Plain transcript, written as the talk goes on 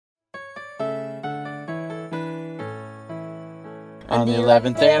On the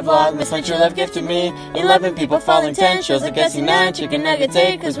 11th day of Vlogmas, my true love gifted me 11 people falling 10, shows a guessing 9, chicken nuggets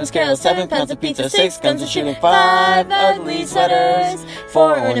 8, Christmas carol 7, pounds of pizza 6, guns and shooting 5, ugly sweaters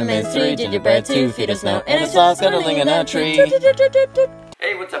 4, ornaments 3, gingerbread 2, feet of snow, and a saw scuttling in a tree.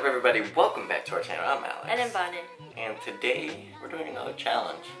 Hey, what's up everybody? Welcome back to our channel. I'm Alex. And I'm Vanne. And today, we're doing another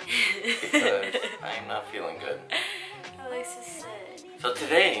challenge because I am not feeling good. Alex is sick. So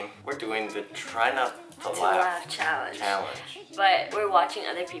today, we're doing the try not to laugh challenge. But we're watching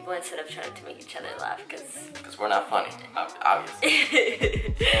other people instead of trying to make each other laugh because we're not funny,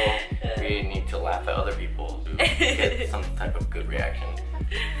 obviously. So we need to laugh at other people to get some type of good reaction.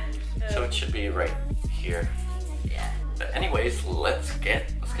 So it should be right here. Yeah. But anyways, let's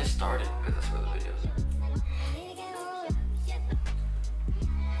get started because that's where the videos are.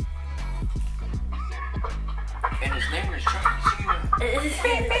 And his name is John Cena.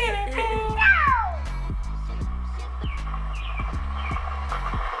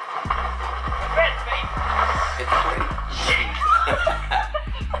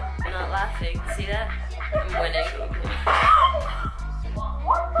 I'm not laughing. See that? I'm winning.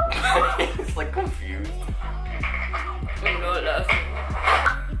 He's like confused. I'm not laughing.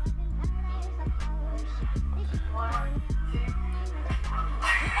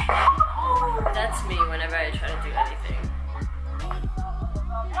 That's me whenever I try to do anything.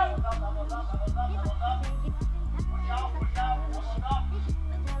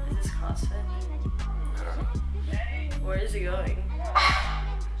 Is this CrossFit? Where is he going?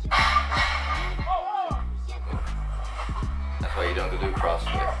 That's why you don't do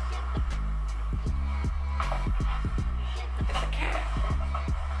CrossFit.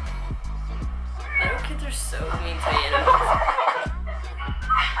 Little kids are so mean to animals.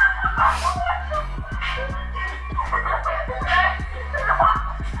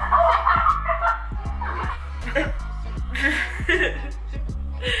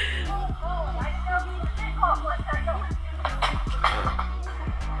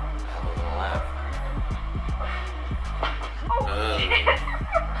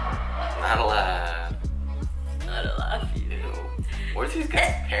 Not a laugh. Not a laugh. Ew. Where's these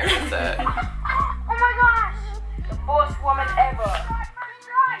guys' parents at? Oh my gosh! The first woman ever.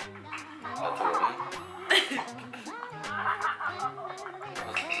 That's a woman?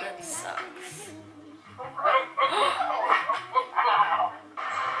 That sucks.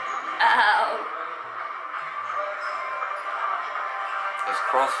 Ow. It's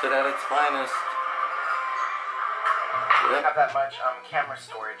CrossFit at its finest. I don't have that much camera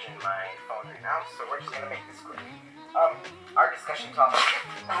storage in my phone right now, so we're just gonna make this quick. Our discussion topic.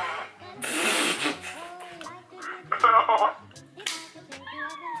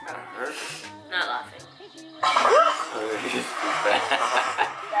 That hurt. Not laughing.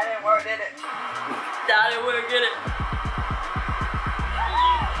 That didn't work, did it? That didn't work, get it?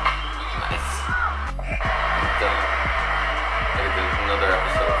 Nice. Done. Maybe there's another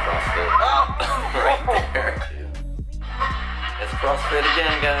episode of CrossFit. Right there. It's CrossFit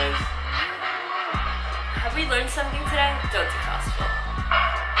again, guys. Have we learned something today? Don't do CrossFit.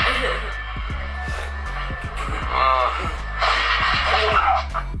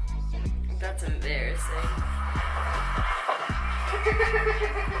 That's embarrassing.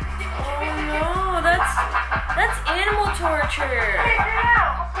 Oh no, that's animal torture.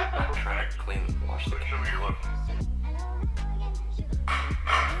 I'm trying to wash the camera.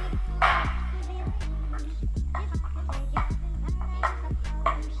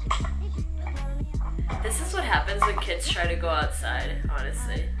 This is what happens when kids try to go outside,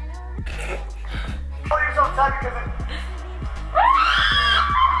 honestly. Pull yourself tight because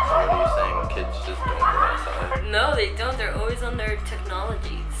So what are you saying? Kids just don't go outside? No, they don't. They're always on their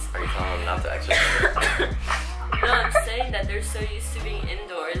technologies. Are you telling them not to exercise? No, I'm saying that they're so used to being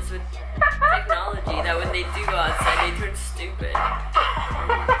indoors with technology that when they do go outside, they turn stupid.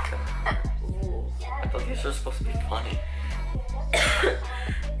 Ooh. I thought these were supposed to be funny.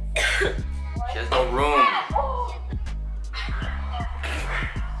 She has no room.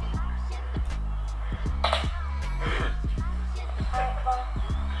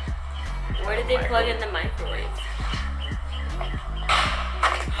 Where did they plug in the microwave?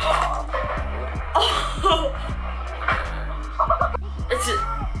 Oh!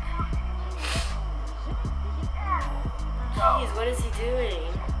 Jeez, what is he doing?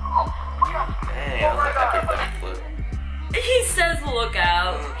 Dang, that was an epic backflip. He says look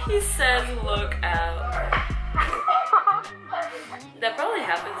out. He says look out. That probably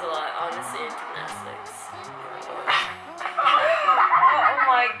happens a lot, honestly, in gymnastics. Oh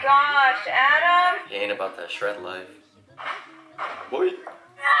my gosh, Adam! He ain't about that shred life. Boy.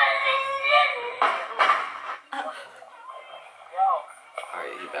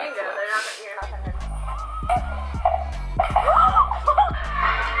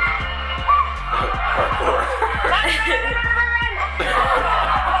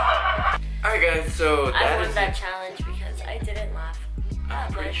 So I that won is that it. challenge because I didn't laugh that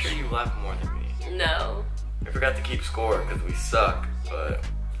I'm pretty much. sure you laughed more than me. No. I forgot to keep score because we suck, but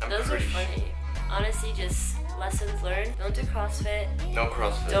I'm Those are pretty funny. Honestly, just lessons learned. Don't do CrossFit. No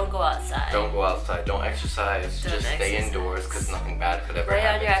CrossFit. Don't go outside. Don't go outside. Don't exercise. Don't just stay exercise. indoors because nothing bad could ever Lay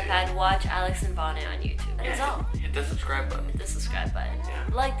on happen your to you. iPad, watch Alex and Vanne on YouTube. That is all. Hit the subscribe button. Hit the subscribe button. Yeah.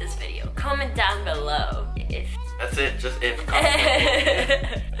 Like this video. Comment down below if. That's it. Just if. Comment.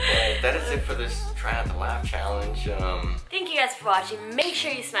 But that is it for this try not to laugh challenge. Thank you guys for watching. Make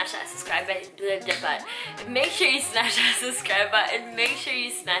sure you smash that subscribe button. Make sure you smash that subscribe button. Make sure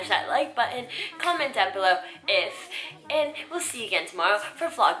you smash that like button. Comment down below if. And we'll see you again tomorrow for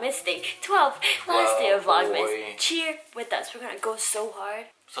Vlogmas Day 12. Last day of Vlogmas. Boy. Cheer with us. We're gonna go so hard.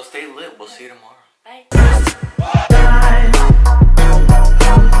 So stay lit. We'll see you tomorrow. Bye.